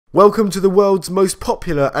Welcome to the world's most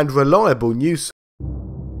popular and reliable news.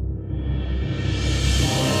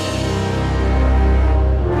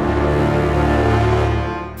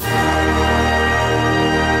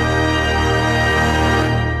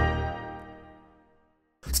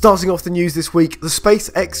 Starting off the news this week, the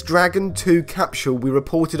SpaceX Dragon 2 capsule we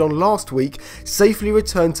reported on last week safely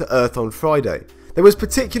returned to Earth on Friday. There was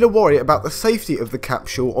particular worry about the safety of the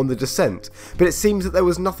capsule on the descent, but it seems that there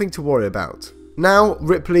was nothing to worry about. Now,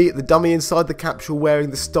 Ripley, the dummy inside the capsule wearing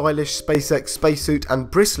the stylish SpaceX spacesuit and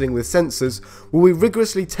bristling with sensors, will be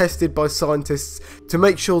rigorously tested by scientists to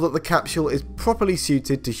make sure that the capsule is properly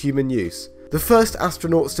suited to human use. The first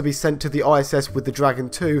astronauts to be sent to the ISS with the Dragon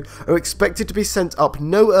 2 are expected to be sent up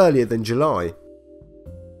no earlier than July.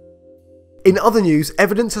 In other news,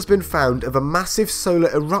 evidence has been found of a massive solar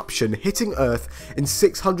eruption hitting Earth in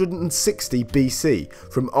 660 BC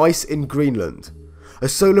from ice in Greenland. A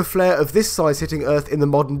solar flare of this size hitting Earth in the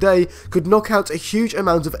modern day could knock out a huge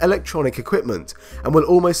amount of electronic equipment and will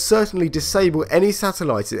almost certainly disable any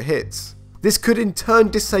satellite it hits. This could in turn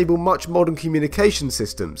disable much modern communication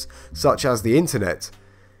systems, such as the internet.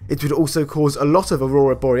 It would also cause a lot of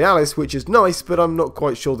aurora borealis, which is nice, but I'm not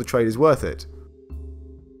quite sure the trade is worth it.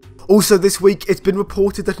 Also this week, it's been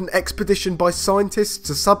reported that an expedition by scientists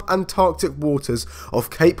to sub-Antarctic waters off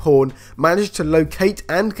Cape Horn managed to locate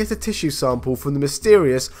and get a tissue sample from the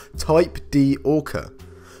mysterious Type D orca.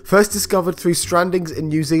 First discovered through strandings in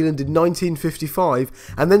New Zealand in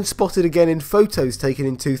 1955 and then spotted again in photos taken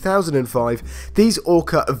in 2005, these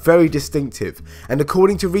orca are very distinctive and,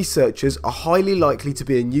 according to researchers, are highly likely to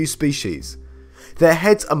be a new species. Their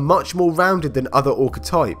heads are much more rounded than other orca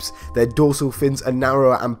types, their dorsal fins are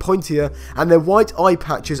narrower and pointier, and their white eye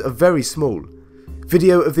patches are very small.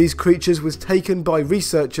 Video of these creatures was taken by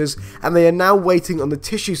researchers, and they are now waiting on the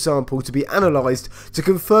tissue sample to be analysed to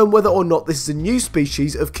confirm whether or not this is a new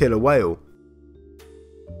species of killer whale.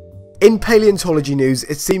 In paleontology news,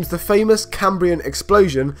 it seems the famous Cambrian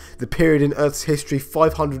Explosion, the period in Earth's history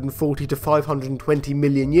 540 to 520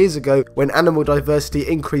 million years ago when animal diversity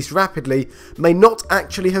increased rapidly, may not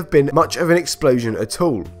actually have been much of an explosion at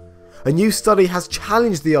all. A new study has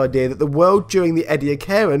challenged the idea that the world during the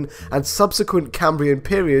Ediacaran and subsequent Cambrian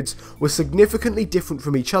periods was significantly different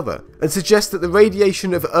from each other, and suggests that the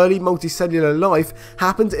radiation of early multicellular life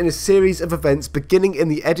happened in a series of events beginning in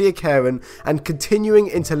the Ediacaran and continuing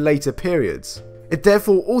into later periods. It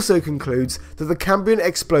therefore also concludes that the Cambrian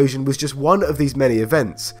explosion was just one of these many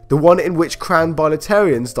events, the one in which crowned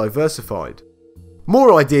bilaterians diversified.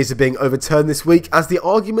 More ideas are being overturned this week as the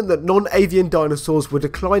argument that non-avian dinosaurs were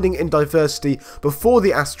declining in diversity before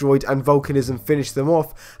the asteroid and volcanism finished them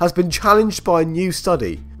off has been challenged by a new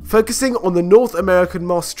study. Focusing on the North American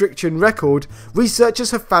Maastrichtian record,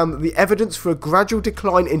 researchers have found that the evidence for a gradual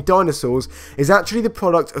decline in dinosaurs is actually the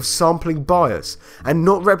product of sampling bias and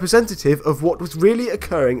not representative of what was really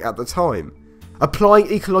occurring at the time.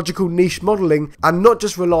 Applying ecological niche modelling, and not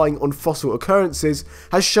just relying on fossil occurrences,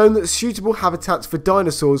 has shown that suitable habitats for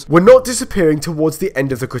dinosaurs were not disappearing towards the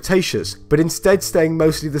end of the Cretaceous, but instead staying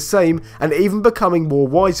mostly the same and even becoming more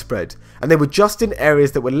widespread, and they were just in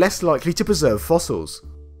areas that were less likely to preserve fossils.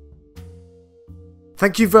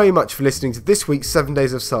 Thank you very much for listening to this week's 7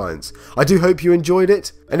 Days of Science. I do hope you enjoyed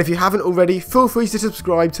it, and if you haven't already, feel free to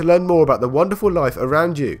subscribe to learn more about the wonderful life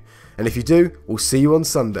around you. And if you do, we'll see you on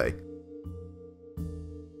Sunday.